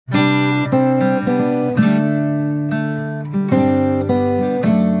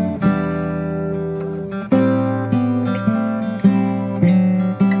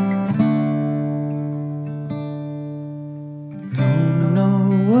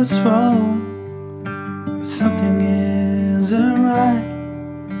what's wrong, but something isn't right.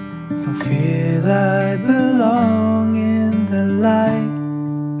 Don't feel I belong in the light.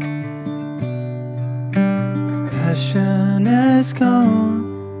 Passion has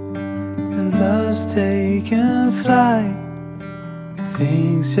gone and love's taken flight.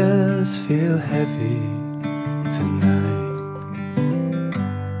 Things just feel heavy tonight.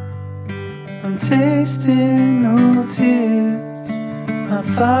 I'm tasting no tears, I'm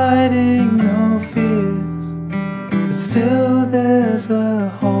fighting no fears, but still there's a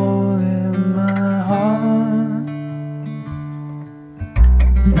hole in my heart.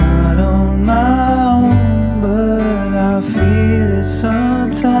 Not on my own, but I feel it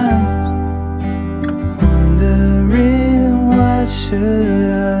sometimes. Wondering what should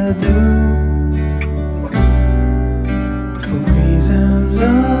I do? For reasons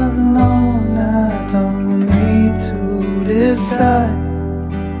unknown, I don't need to decide.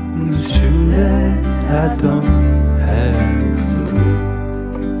 It's true that I don't have a clue.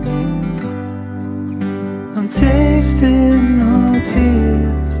 I'm tasting no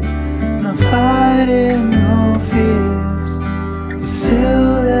tears, I'm fighting no fears, still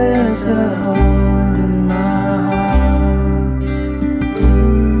there's a hole in my heart.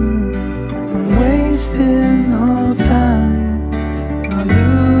 I'm wasting no time, I'm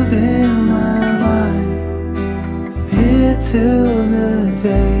losing my mind, here till the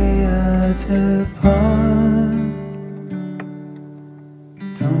day I depart.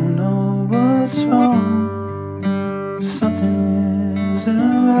 Don't know what's wrong, something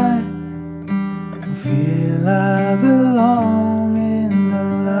isn't right. Don't feel I belong in the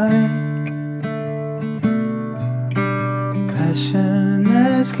light. Passion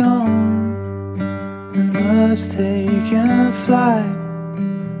has gone and love's taken flight.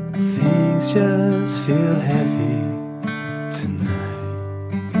 Things just feel heavy tonight.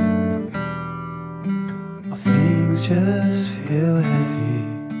 Things just feel heavy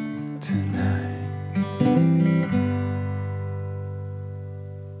tonight.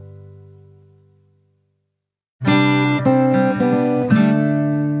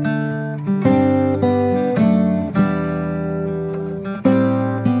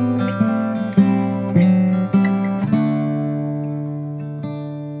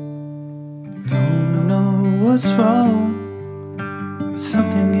 Don't know what's wrong, but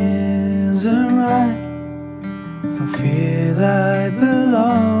something isn't right. Don't feel I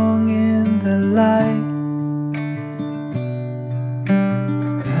belong in the light.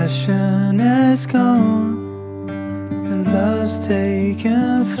 Passion has gone and love's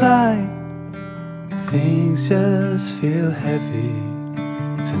taken flight. Things just feel heavy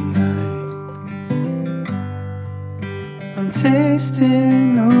tonight. I'm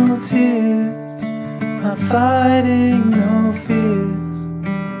tasting no tears, I'm fighting no fears,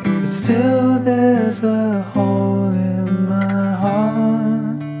 but still there's a hole in my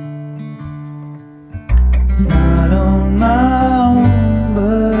heart. Not on my own,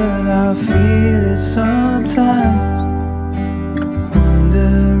 but I feel it sometimes.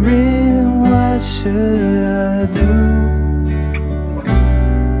 Wondering what should I do?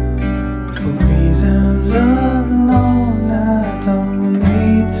 For reasons unknown, I don't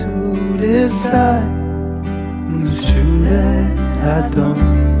need to decide. It's true that I don't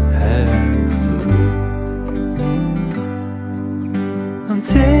have a clue. I'm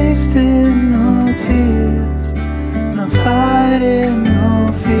tasting no tears, I'm fighting no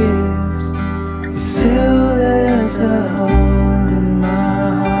fears, still there's a hole in my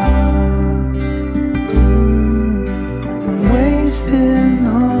heart. I'm wasting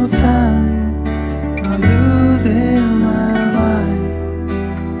no time, I'm losing my mind,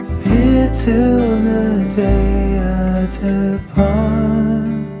 here till the day I depart.